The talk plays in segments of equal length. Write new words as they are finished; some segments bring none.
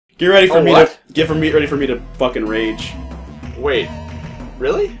Get ready for ready for me to fucking rage. Wait,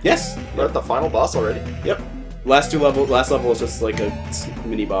 really? Yes. We're at the final boss already? Yep. Last level is just like a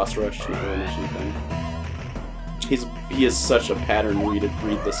mini boss rush, not really much anything. He is such a pattern read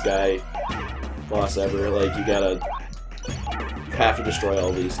this guy boss ever. Like you have to destroy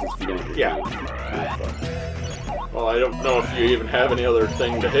all these because if you don't, yeah. Kind of fucked. Well, I don't know if you even have any other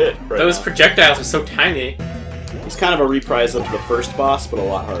thing to hit. Right Those now. projectiles are so tiny. He's kind of a reprise of the first boss, but a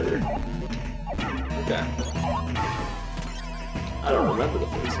lot harder. Okay. I don't remember the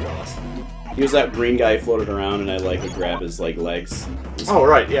first boss. He was that green guy who floated around, and I would grab his legs. Oh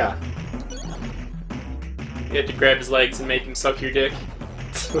right, yeah. You had to grab his legs and make him suck your dick.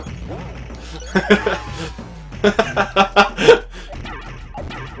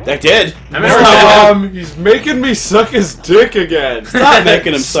 I did! I remember He's making me suck his dick again! Stop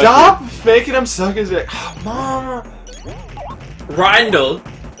making him suck Stop making him suck his dick! Mom! Randall,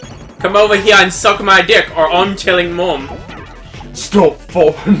 come over here and suck my dick, or I'm telling Mom. Stop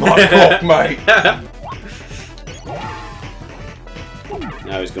following my cock, mate!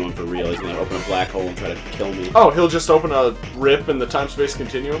 Now he's going for real. He's gonna open a black hole and try to kill me. Oh, he'll just open a rip in the time-space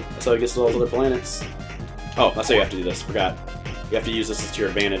continuum? That's how he gets to all those other planets. Oh, that's how you have to do this. Forgot. You have to use this to your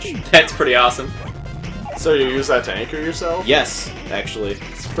advantage. That's pretty awesome. So you use that to anchor yourself? Yes, actually.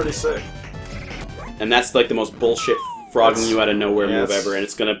 It's pretty sick. And that's like the most bullshit frogging you out of nowhere yes. move ever, and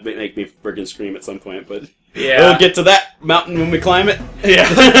it's gonna make me friggin' scream at some point, but Yeah. we'll get to that mountain when we climb it.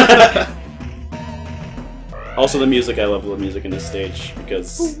 Yeah. Also the music, I love the music in this stage,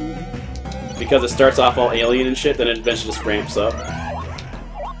 because it starts off all alien and shit, then it eventually just ramps up.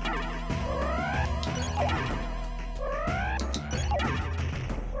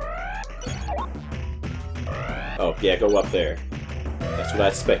 Oh, yeah, go up there. That's what I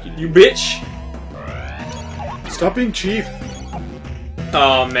expected you to do. You bitch! Stop being cheap!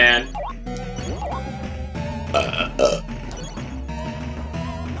 Oh man.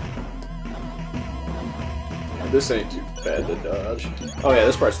 This ain't too bad to dodge. Oh yeah,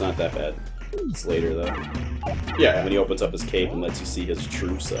 this part's not that bad. It's later, though. Yeah. When he opens up his cape and lets you see his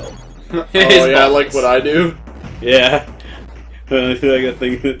true self. Oh yeah, like what I do? Yeah. Like a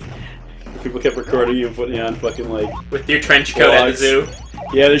thing that people kept recording you and putting you on fucking, like... With your trench coat at the zoo.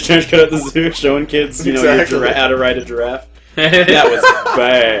 Yeah, there's trench coat at the zoo showing kids, you know, Exactly. how to ride a giraffe. That was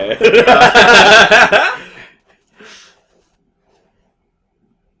bad.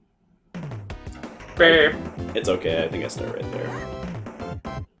 Beep. It's okay, I think I start right there.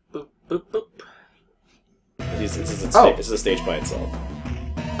 Boop, boop, boop. This is a stage by itself.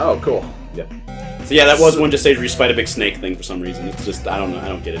 Oh, cool. Yep. So yeah, that was one just stage where you fight a big snake thing for some reason. It's just, I don't know, I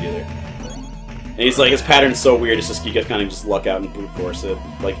don't get it either. And he's like, his pattern's so weird, it's just, you gotta kind of just luck out and brute force it.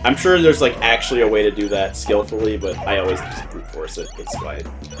 Like, I'm sure there's like actually a way to do that skillfully, but I always just brute force it. It's fine.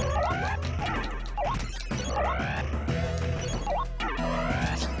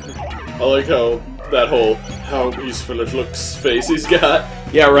 I like how peaceful it looks face he's got.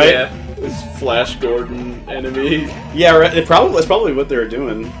 Yeah, right? Yeah. This Flash Gordon enemy. Yeah, right. It's probably what they were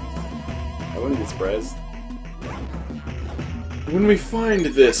doing. I wouldn't be surprised. When we find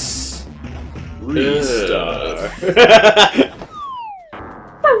this Ristar.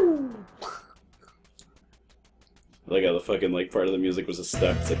 Like how the fucking part of the music was just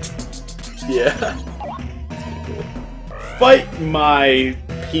stuck. It's like, yeah. that's kinda cool. Fight my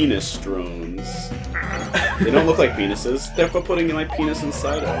penis drones. They don't look like penises. They're for putting my penis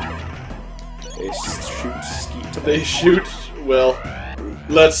inside of. They shoot skeet. They shoot. Well,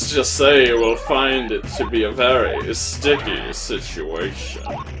 let's just say we'll find it to be a very sticky situation.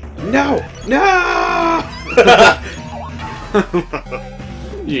 No! No!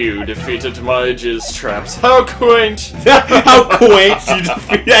 You defeated my jizz traps. How quaint! How quaint you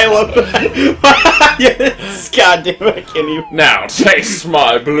defeat! I love that. Yes, God damn it! Can you? Now taste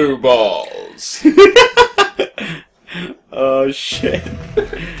my blue balls. Oh shit!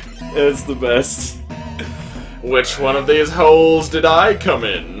 It's the best. Which one of these holes did I come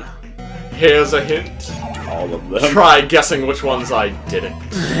in? Here's a hint. All of them. Try guessing which ones I didn't.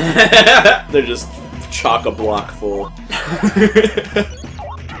 They're just chock-a-block full.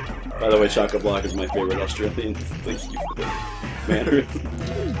 By the way, chock-a-block is my favorite Australian. Thank you for that manner.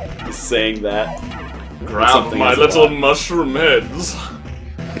 Just saying that. Grab my little mushroom heads.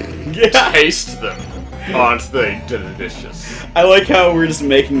 Yeah. Taste them. Aren't they delicious? I like how we're just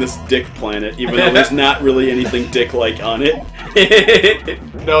making this dick planet, even though there's not really anything dick-like on it.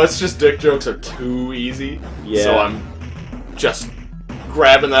 No, it's just dick jokes are too easy. Yeah. So I'm just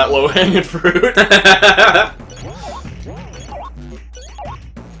grabbing that low-hanging fruit.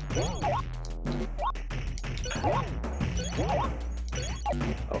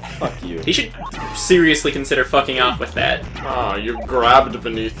 Oh Fuck you. He should seriously consider fucking off with that. Ah, you grabbed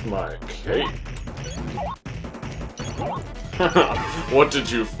beneath my cape. What did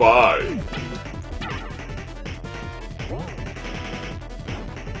you find?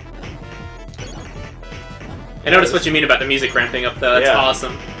 I noticed what you mean about the music ramping up, though. That's Yeah.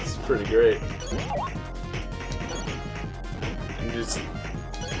 awesome. It's pretty great. And just...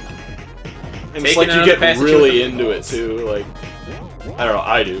 And it's Taking like you another get passage really with the into it, too. Like, I don't know,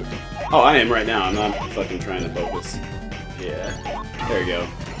 I do. Oh, I am right now. I'm not fucking trying to focus. Yeah. There you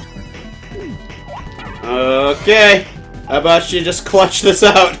go. Okay. How about you just clutch this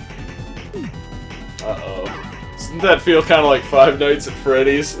out? Uh-oh. Doesn't that feel kind of like Five Nights at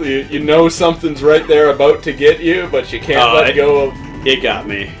Freddy's? You know something's right there about to get you, but you can't let go of... It got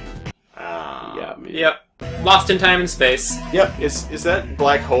me. It Ah. got me. Yep. Lost in time and space. Yep. Is that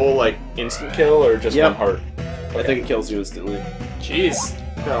black hole, like, instant kill, or just Yep. one heart? I think it kills you instantly. Jeez.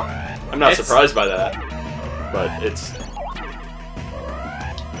 No. I'm not It's- surprised by that. But it's...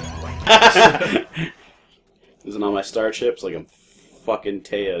 Using all my star chips like I'm fucking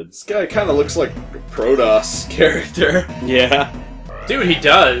Taha. This guy kind of looks like a Protoss character. Yeah. Dude, he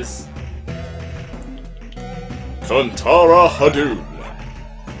does. Kantara Hadouken.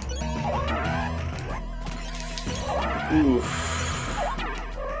 Oof.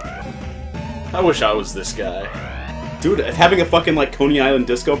 I wish I was this guy. Dude, having a fucking like Coney Island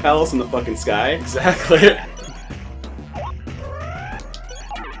disco palace in the fucking sky. Exactly.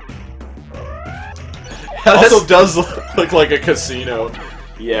 Also does look like a casino.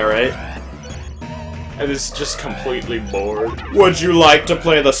 Yeah, right? And is just completely bored. Would you like to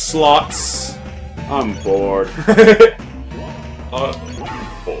play the slots? I'm bored.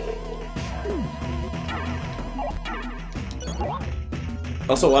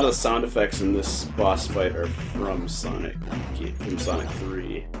 Also, a lot of the sound effects in this boss fight are from Sonic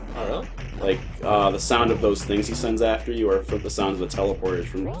 3. Oh, really? Like, the sound of those things he sends after you are from the sounds of the teleporters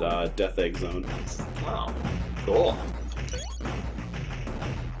from Death Egg Zone. Wow. Cool.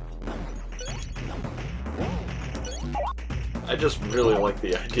 I just really like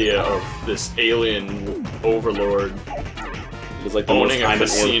the idea of this alien overlord It's like the owning most a I'm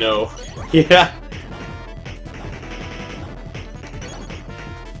casino. Yeah.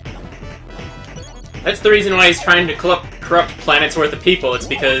 That's the reason why he's trying to corrupt planets worth of people. It's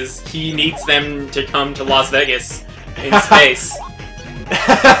because he needs them to come to Las Vegas in space.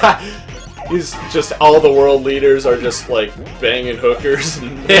 He's just all the world leaders are just like banging hookers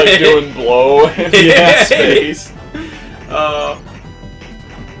and like doing blow in Yeah. space.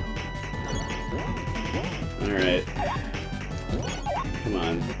 Alright. Come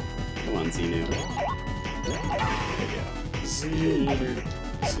on. Come on, Xenu.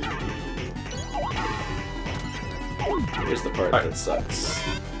 Here's the part that sucks.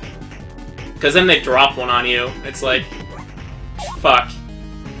 Because then they drop one on you. It's like, fuck.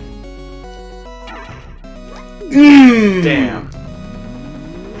 Damn.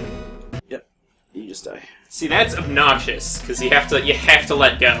 Yep. You just die. See, that's obnoxious because you have to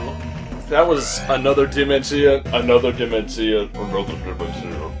let go. That was another dimension, another dimension, another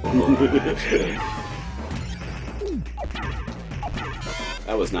dimension.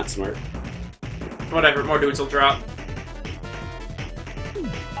 That was not smart. Whatever, more dudes will drop.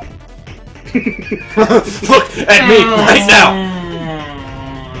 Look at me right now!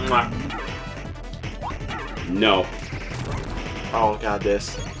 No. Oh god,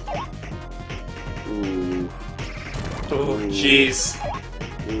 this. Ooh. Oh, jeez.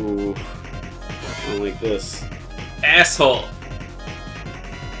 Ooh. I don't like this. Asshole.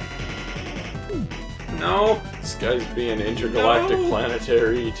 No. This guy's being intergalactic No.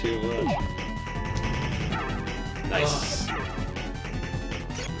 planetary too much. Nice.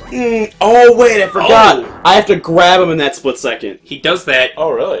 Oh, wait, I forgot! Oh. I have to grab him in that split second. He does that.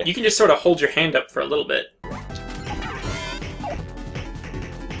 Oh, really? You can just sort of hold your hand up for a little bit.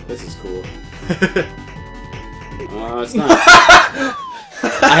 This is cool. It's not.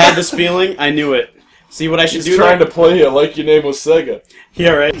 I had this feeling. I knew it. See what I should He's do trying there? to play you like your name was Sega.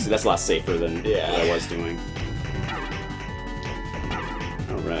 Yeah, right. See, that's a lot safer than what Yeah. I was doing.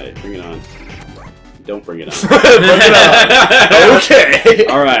 Alright, bring it on. Don't bring it on. Okay.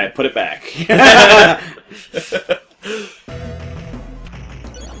 Alright, put it back.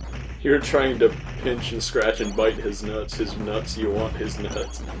 You're trying to pinch and scratch and bite his nuts. His nuts, you want his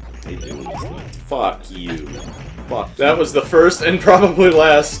nuts. How you doing this thing? Fuck you. Fuck That was the first and probably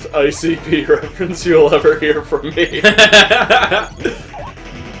last ICP reference you'll ever hear from me.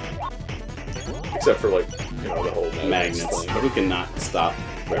 Except for, like, you know, the whole magnets. thing. But who cannot stop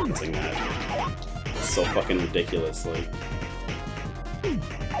referencing that? It's so fucking ridiculous, like.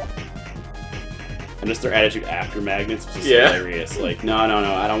 And just their attitude after magnets was just Yeah. hilarious. Like, no,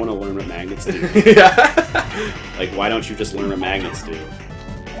 I don't want to learn what magnets do. Yeah. Like, why don't you just learn what magnets do?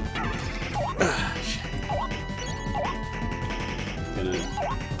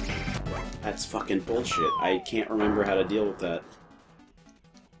 That's fucking bullshit. I can't remember how to deal with that.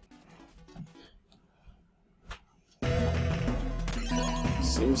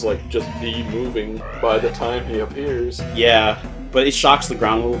 Seems like just B moving by the time he appears. Yeah, but it shocks the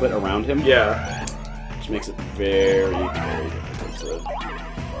ground a little bit around him. Yeah. Which makes it very, very difficult to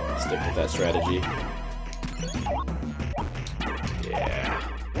stick with that strategy. Yeah.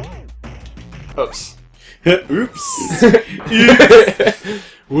 Oops. Oops.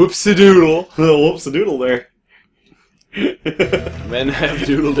 Whoopsie-doodle. Whoops-a-doodle there. Men have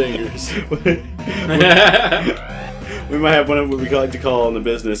doodle dingers. We might have one of what we like to call in the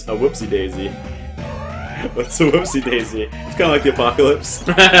business a whoopsie daisy. What's a whoopsie daisy? It's kind of like the apocalypse.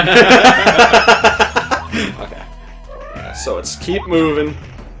 Okay. Yeah, so it's keep moving,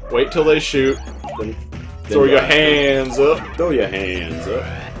 wait till they shoot, then throw your hands up. Throw your hands up.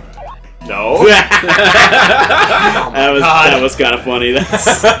 No. that was kind of funny.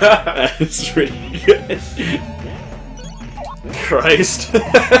 That's pretty good. Christ.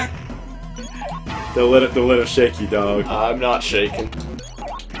 Don't let it shake you, dog. I'm not shaking.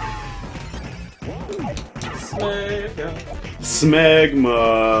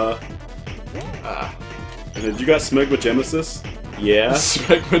 Smegma. Did you got Smegma Genesis? Yeah.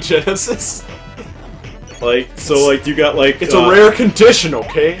 Smegma Genesis? Like, so like you got like... It's a rare condition,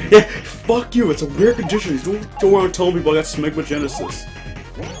 okay? Yeah, fuck you, it's a rare condition. Don't go around telling people I got Smegma Genesis.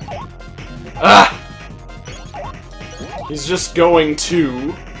 Ah! He's just going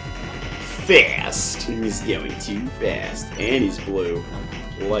too fast. He's going too fast. And he's blue.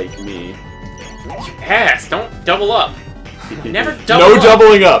 Like me. Pass. Don't double up. Never double No up.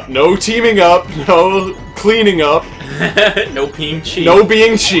 doubling up. No teaming up. No cleaning up. No being cheap. No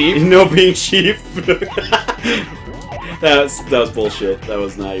being cheap. No being cheap. that was bullshit. That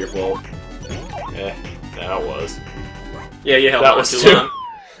was not your fault. Yeah, that was. Yeah, you held That on was too too. long.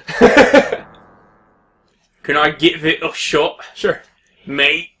 Can I give it a shot? Sure.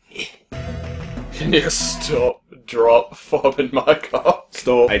 Mate. Can you stop, drop, fob in my cock?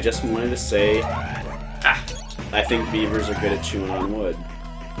 So, I just wanted to say, I think beavers are good at chewing on wood.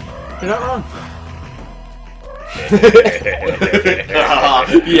 You're not wrong.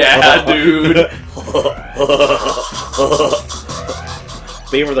 Yeah, dude.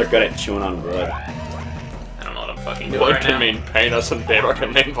 Beavers are good at chewing on wood. I don't know what I'm fucking doing Wood right can now. mean penis and beaver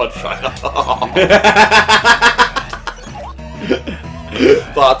can mean vagina.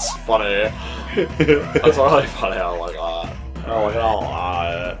 That's funny. That's really funny. I like that. Oh, look at all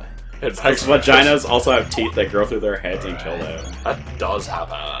that. It Because vaginas also have teeth that grow through their heads and kill them. That does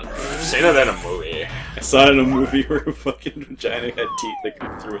happen. I've seen it in a movie. I saw it in a movie where a fucking vagina had teeth that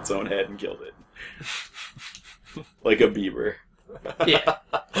grew through its own head and killed it. Like a beaver. Yeah.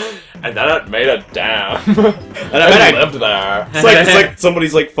 And then it made a dam. And I lived there. It's like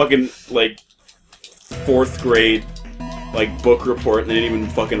somebody's like fucking like 4th grade like book report and they didn't even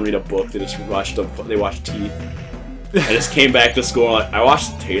fucking read a book. They just watched they watched Teeth. I just came back to school like I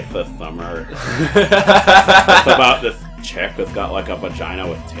watched Teeth this summer. It's about this chick that's got like a vagina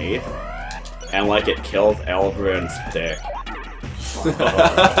with teeth, and like it killed Eldrin's dick.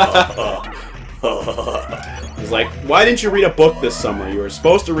 He's like, why didn't you read a book this summer? You were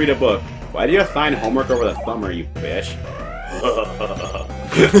supposed to read a book. Why do you assign homework over the summer, you bitch?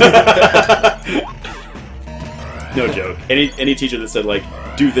 No joke. Any teacher that said like,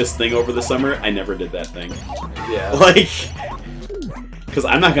 do this thing over the summer, I never did that thing. Yeah. Like, because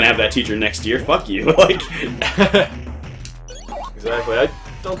I'm not gonna have that teacher next year. Fuck you. Like, Exactly. I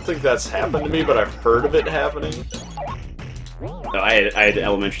don't think that's happened to me, but I've heard of it happening. no, I had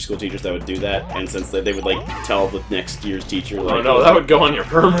elementary school teachers that would do that, and since they would like tell the next year's teacher, like, Oh no, that would go on your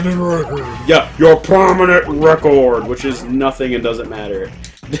permanent record. yeah, your permanent record, which is nothing and doesn't matter.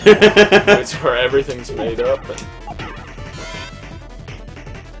 It's where everything's made up.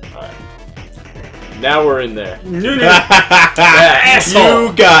 Alright. Now we're in there. Asshole.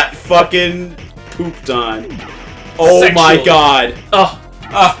 You got fucking pooped on. Oh my Sexually. god. Oh.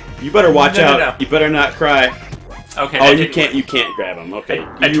 You better watch No, no, out. no. You better not cry. Okay. Oh, I you didn't- can't grab him. Okay.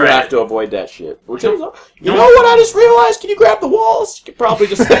 I you tried have it. to avoid that shit. Which No. is, you know what I just realized? Can you grab the walls? You could probably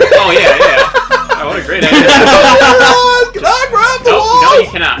just Oh yeah, yeah. Oh, what a great idea. Can I grab the No, walls? no, you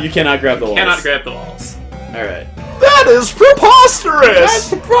cannot. You cannot grab the walls. Cannot grab the walls. Alright. That is preposterous!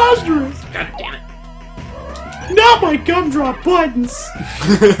 preposterous! God damn it. Not my gumdrop buttons!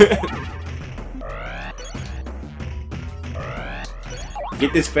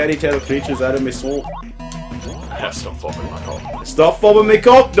 Get these fairy tale creatures out of my soul. Stop fobbing my cock. Stop fobbing me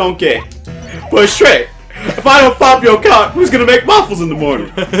cock, donkey. But straight, if I don't fob your cock, who's gonna make waffles in the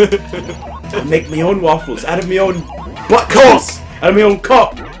morning? I make my own waffles out of my own buttholes, out of my own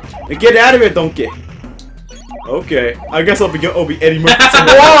cock. And get out of here, donkey. Okay, I guess I'll be Eddie Murphy.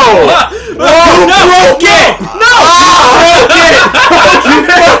 Whoa! Whoa! You broke it! No! You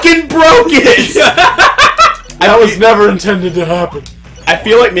fucking broke it! That was never intended to happen. I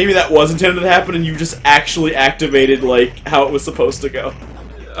feel like maybe that was intended to happen, and you just actually activated like how it was supposed to go.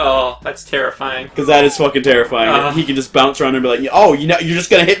 Oh, that's terrifying. Because that is fucking terrifying. He can just bounce around and be like, "Oh, you're just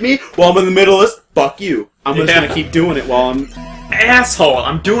gonna hit me while I'm in the middle of this? Fuck you! I'm just gonna keep doing it while I'm." Asshole!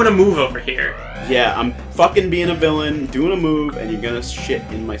 I'm doing a move over here. Yeah, I'm fucking being a villain, doing a move, and you're gonna shit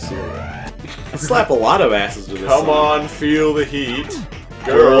in my cereal. I slap a lot of asses with this. Come on, feel the heat.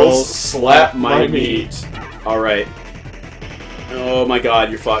 Girls, slap my meat. Alright. Oh my god,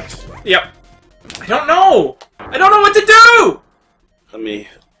 you're fucked. Yep. I don't know! I don't know what to do! Let me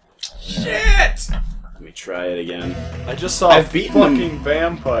try it again. I just saw I've a beaten fucking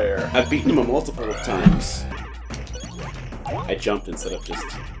vampire. I've beaten him a multiple of times. I jumped instead of just...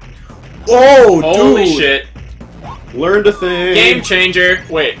 Oh, Holy dude! shit. Learned a thing! Game changer!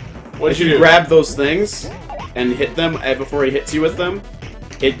 Wait, what'd If you you do? grab those things and hit them before he hits you with them,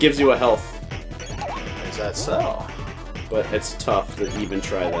 it gives you a health. Is that so? But it's tough to even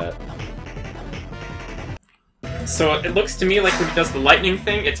try that. So it looks to me like when he does the lightning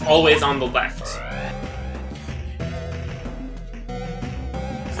thing, it's always on the left.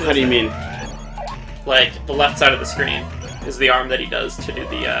 How do you mean? Like, the left side of the screen is the arm that he does to do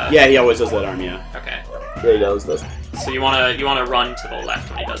the, Yeah, he always does that arm, yeah. Okay. Yeah, he always does. So you wanna run to the left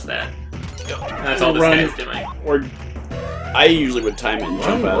when he does that. And that's all this Run. guy's doing. Or... I usually would time it and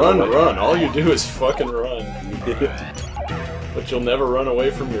jump out of the way. Run. All you do is fucking run. But you'll never run away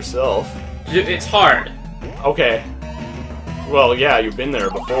from yourself. It's hard. Okay. Well, yeah, you've been there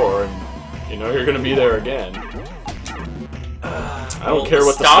before, and you know you're gonna be there again. I don't care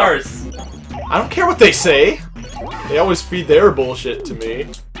what the stars. I don't care what they say. They always feed their bullshit to me.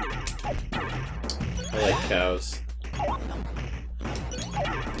 I like cows.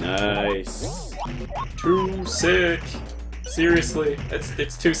 Nice. Too sick. Seriously,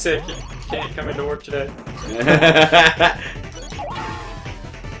 it's too sick. You can't come into work today.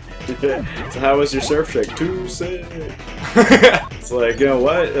 So how was your surf trick? Too sick. It's like, you know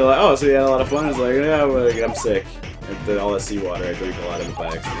what? Like, oh, so you had a lot of fun? It's like, yeah, well, I'm sick. All that seawater, I drink a lot of it by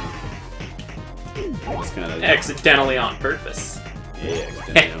accident. It's kind of Accidentally on purpose. Yeah,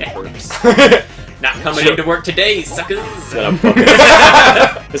 accidentally on purpose. Not coming into work today, suckers! Got a bucket.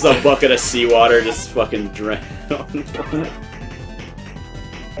 There's a bucket of seawater just fucking drowned.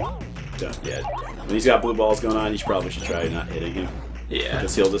 Yeah. When he's got blue balls going on, you probably should try not hitting him. Yeah.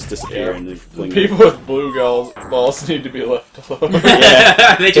 Because he'll just disappear and then fling People with blue balls need to be left alone.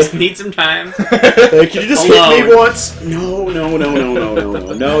 Yeah. They just need some time. Like, can you just hit me Alone. once? No,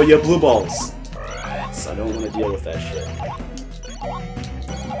 you have blue balls. So I don't want to deal with that shit.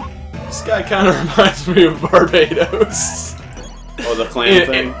 This guy kind of reminds me of Barbados. Oh, the clan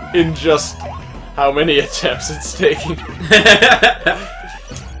thing? In just how many attempts it's taking.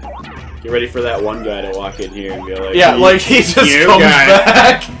 Get ready for that one guy to walk in here and be like, Yeah, like he just comes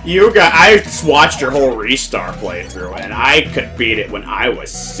back. I watched your whole Ristar playthrough, and I could beat it when I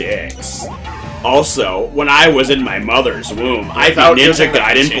was 6. Also, when I was in my mother's womb, I beat Ninja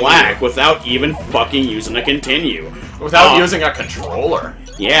Gaiden Black without even fucking using a continue. Without using a controller.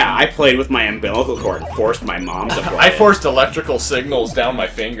 Yeah, I played with my umbilical cord and forced my mom to play. I forced electrical signals down my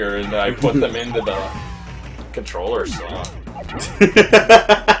finger and I put them into the controller slot.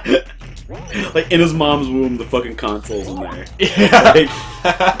 Like, in his mom's womb, the fucking console's in there. Yeah.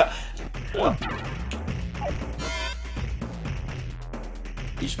 Like,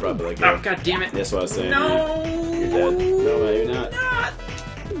 you should probably like, Oh, god damn it. that's what I was saying. No! You're dead. No, you're not.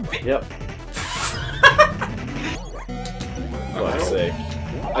 Yep. Fuck's sake.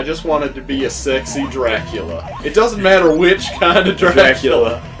 I just wanted to be a sexy Dracula. It doesn't matter which kind of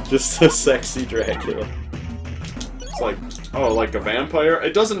Dracula. Just a sexy Dracula. It's like, oh, like a vampire?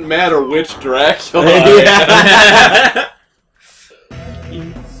 It doesn't matter which Dracula. Yeah.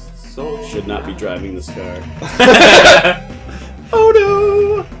 So should not be driving this car. Oh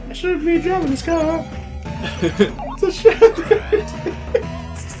no! I shouldn't be driving this car. It's a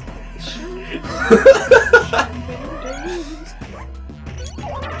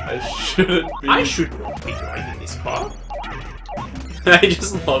I should not be driving this car. I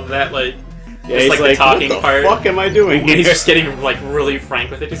just love that, like, Yeah, just he's like the like, talking what the part. fuck am I doing And here? he's just getting, like, really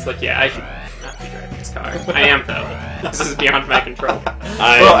frank with it. He's like, yeah, I should not be driving this car. I am, though. This is beyond my control.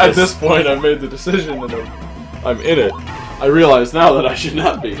 Well, at this point, I've made the decision and I'm in it. I realize now that I should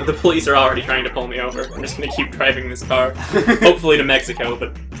not be. The police are already trying to pull me over. I'm just gonna keep driving this car. Hopefully to Mexico,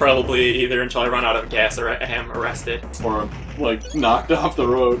 but probably either until I run out of gas or I am arrested. Or, like, knocked off the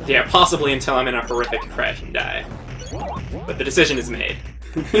road. Yeah, possibly until I'm in a horrific crash and die. But the decision is made.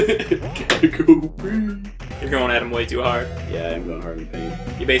 Gotta go. You're going at him way too hard. Yeah, I'm going hard in paint.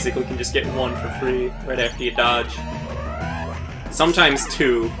 You basically can just get one for free right after you dodge. Sometimes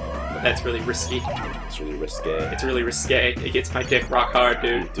two, but that's really risky. It's really risque. It's really risque. It gets my dick rock hard,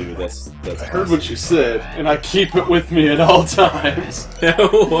 dude. Dude, that's I heard what you said, and I keep it with me at all times.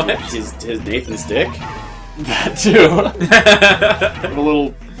 What? His Nathan's dick? That too. A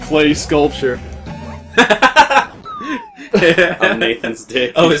little clay sculpture. On Nathan's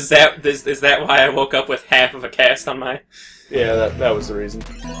dick. Oh, is that why I woke up with half of a cast on my... Yeah, that was the reason.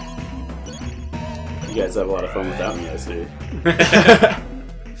 You guys have a lot of fun without me, I see.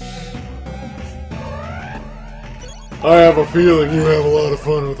 I have a feeling you have a lot of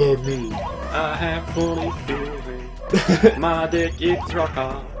fun without me. I have funny feeling. My dick gets rock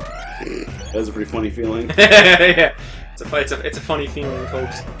hard. That's a pretty funny feeling. Yeah. It's a funny feeling,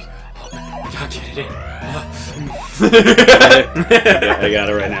 folks. I'll get it in. Yeah, I got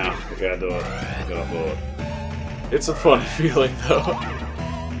it right now. I gotta do it. I gotta do it. It's a funny feeling, though.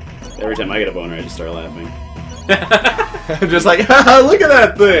 Every time I get a boner, I just start laughing. I'm just like, haha, look at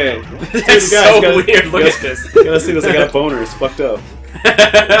that thing! It's so weird, look at this. You gotta see this, I got a boner, it's fucked up.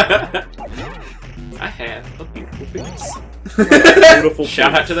 I have a beautiful penis. Beautiful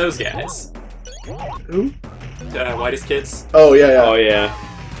Shout penis. out to those guys. Who? Whitest Kids. Oh, yeah, yeah. Oh, yeah.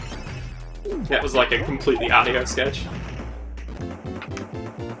 That was like a completely audio sketch.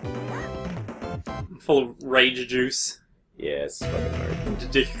 Full of rage juice. Yeah, it's fucking hard.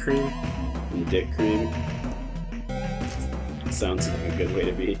 And dick cream. And dick cream. Sounds like a good way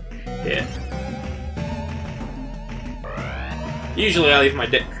to be. Yeah. Usually I leave my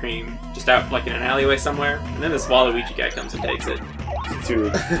dick cream just out like in an alleyway somewhere, and then this Waluigi guy comes and takes it.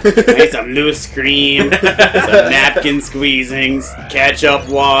 Dude, I need some loose cream, some napkin squeezings, ketchup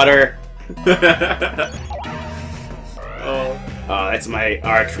water. Oh. Oh, that's my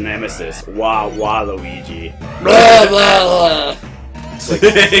arch nemesis, Waluigi. It's like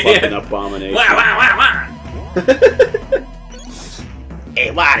fucking abomination. Wah, wah, wah, wah. Hey,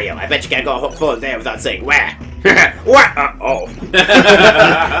 Wario, I bet you can't go full day without saying wah. Wah! Oh.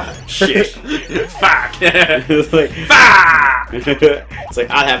 Shit. Fuck. It's like, Fuck. it's like,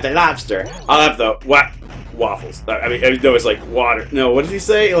 I'll have the lobster. I'll have the waffles. I mean, no, it's like water. No, what did he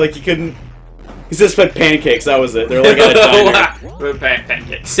say? Like, he couldn't. He just said pancakes. That was it. They're like at a diner.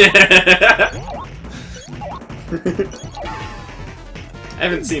 Pancakes. I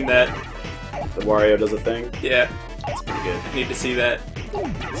haven't seen that. The Wario does a thing. Yeah, It's pretty good. I need to see that.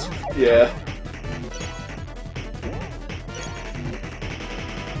 Yeah.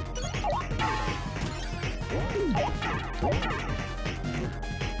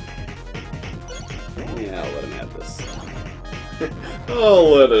 Yeah, I'll let him have this. I'll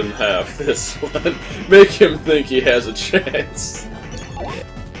let him have this one. Make him think he has a chance.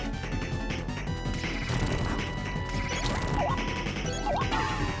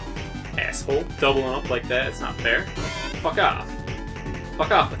 Asshole. Doubling up like that, it's not fair. Fuck off.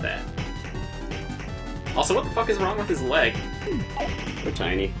 Fuck off with that. Also, what the fuck is wrong with his leg? They're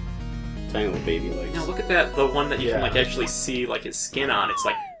tiny. Tiny little baby legs. No, look at that, the one that you can like actually see like his skin on. It's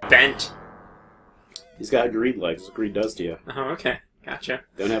like bent. He's got greed legs. What greed does to you. Oh, okay. Gotcha.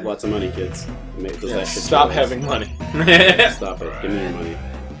 Don't have lots of money, kids. Yeah, stop having money. You Stop it. Give me your money.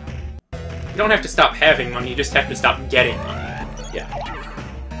 don't have to stop having money, you just have to stop getting money. Yeah.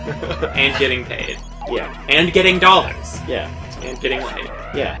 And getting paid. Yeah. And getting dollars. Yeah. And getting laid.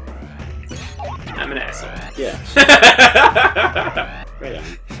 Yeah. I'm an asshole. Yeah. Right on.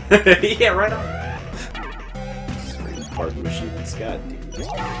 Yeah, right on. Fart machines. God damn it.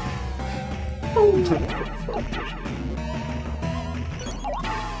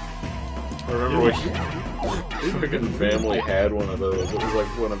 I remember when fucking family had one of those. It was like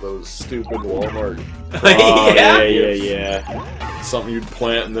one of those stupid Walmart. Oh, Yeah? yeah. Something you'd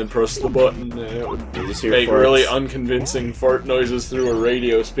plant and then press the button and it would You just hear make farts. really unconvincing fart noises through a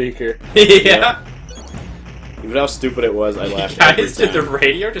radio speaker. Yeah. Even how stupid it was, I laughed every Guys, did the time.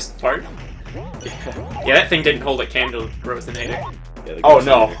 radio just fart? Yeah, that thing didn't hold a candle to Rosenator. Yeah, the Oh ghost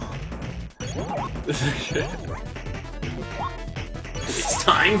no. leader. It's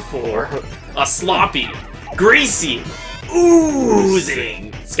time for a sloppy, greasy,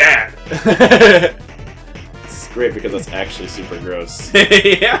 oozing scab. It's great because that's actually super gross.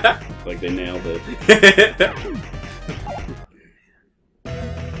 Yeah. Like, they nailed it.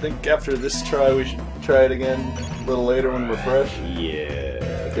 think after this try, we should try it again a little later when we're fresh.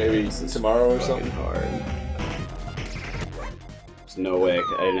 Yeah. Maybe tomorrow or something. Hard. There's no way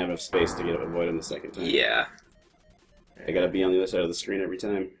I didn't have enough space to get avoid him the second time. Yeah. I gotta be on the other side of the screen every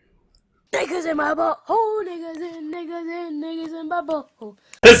time. Niggas in my butthole, niggas in, niggas in my butthole.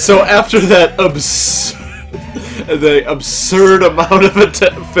 So after that the absurd amount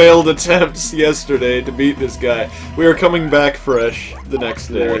of failed attempts yesterday to beat this guy, we are coming back fresh the next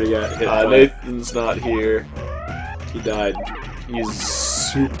day. Already got hit by- Nathan's not here. He died. He's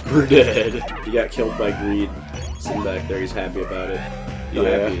super dead. He got killed by greed. Sitting back there, he's happy about it. How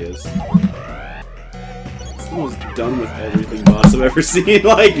Yeah. happy he is. He's almost done with everything boss I've ever seen.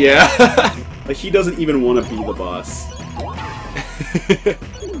 Like, Yeah. like he doesn't even want to be the boss.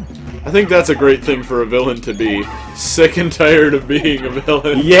 I think that's a great thing for a villain to be. Sick and tired of being a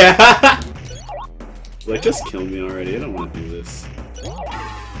villain. Yeah. Like, just kill me already. I don't want to do this.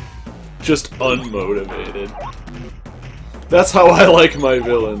 Just unmotivated. That's how I like my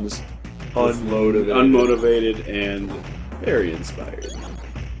villains. Unmotivated. Unmotivated and very inspired.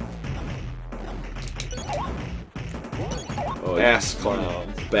 Oh, Ass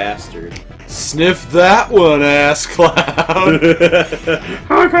clown. Bastard. Sniff that one, ass clown. I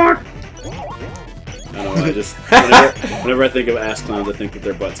don't know, I just... Whenever I think of ass clowns, I think that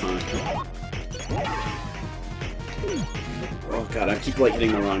their butts honk. Oh god, I keep, like,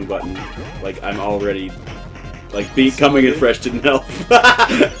 hitting the wrong button. Like, I'm already... Like, coming in fresh didn't help.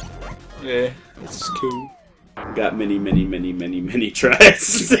 Yeah, it's cool. Got many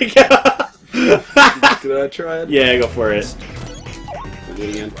tries to go. Did I try it? Yeah, go for it. We'll do it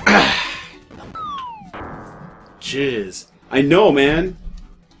again. Jizz. I know, man.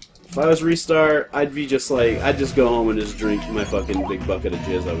 If I was Ristar, I'd be just like, I'd just go home and just drink my fucking big bucket of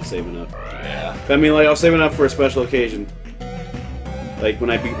jizz I was saving up. Yeah. I mean, like, I was saving up for a special occasion. Like, when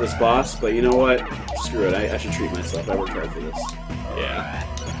I beat this boss, but you know what? Screw it, I should treat myself. I worked hard for this. Yeah.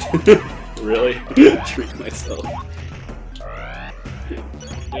 Really? Treat myself.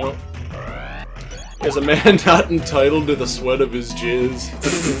 You know, is a man not entitled to the sweat of his jizz?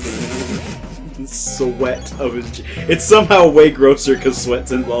 Sweat of his jizz. It's somehow way grosser because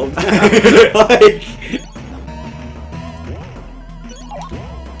sweat's involved. Like...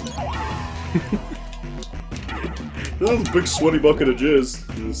 That was a big sweaty bucket of jizz.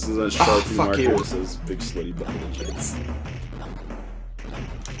 This is a Sharpie marker that says big sweaty bucket of jizz.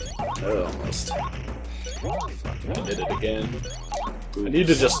 Oh, almost. I did it again. I need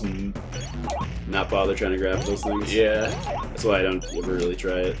to just... Not bother trying to grab those things. Yeah. That's why I don't ever really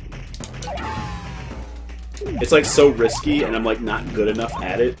try it. It's like so risky, and I'm like not good enough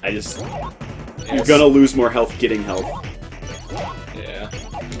at it. I just... You're gonna lose more health getting health. Yeah.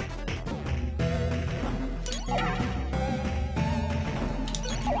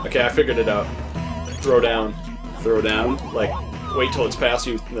 Okay, I figured it out. Throw down. Throw down? Like, wait till it's past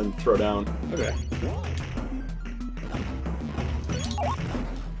you, then throw down. Okay.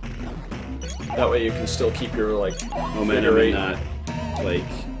 That way you can still keep your, like, Momentum and not, like...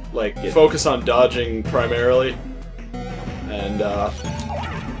 focus on dodging primarily. And,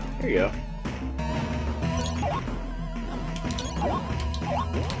 There you go.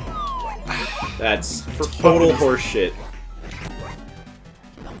 That's total horseshit.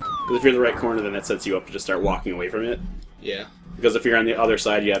 Because if you're in the right corner, then that sets you up to just start walking away from it. yeah. Because if you're on the other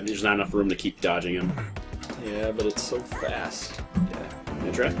side, there's not enough room to keep dodging him. Yeah, but it's so fast. Yeah. Can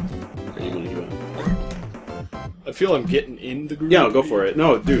I try? Or you want to keep on? I feel I'm getting in the groove. Yeah, go for it.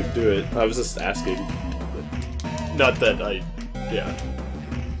 No, dude, do it. I was just asking. Not that I... yeah.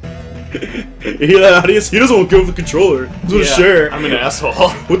 You hear that, audience? He doesn't want to go with the controller. He doesn't want to share. I'm an asshole.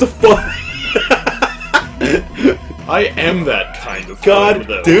 What the fuck? I am that kind of God friend,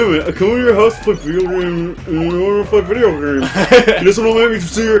 though. damn it! I come to your house to play video games, and you want to play video games. You just want to let me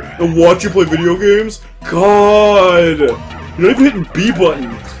sit here and watch you play video games? God! You're not even hitting B button.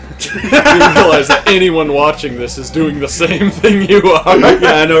 You realize that anyone watching this is doing the same thing you are.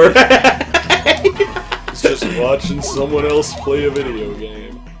 Yeah, I know, right? It's just watching someone else play a video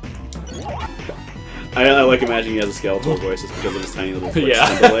game. I like imagining he has a skeletal voice just because of his tiny little Yeah.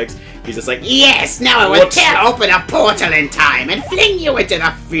 legs. He's just like, Yes, now I will open a portal in time and fling you into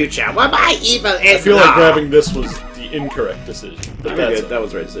the future where my evil is I feel like law. grabbing this was the incorrect decision. But You're that's good. That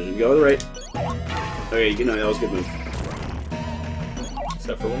was the right decision. Go to the right. Okay, you know, that was a good move.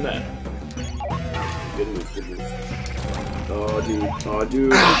 except for when that. Good move, good move. Oh, dude. Oh,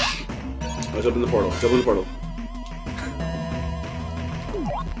 dude. Oh, jump in the portal. Jump in the portal.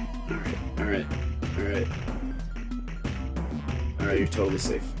 Alright, alright, alright. Alright, you're totally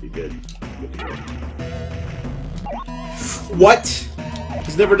safe. You're good. Good to go. What?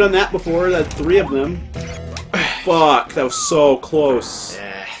 He's never done that before. That 3 of them. Fuck, that was so close.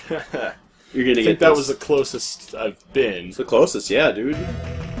 Yeah. You're gonna I get think that this. was the closest I've been. It's the closest, yeah, dude.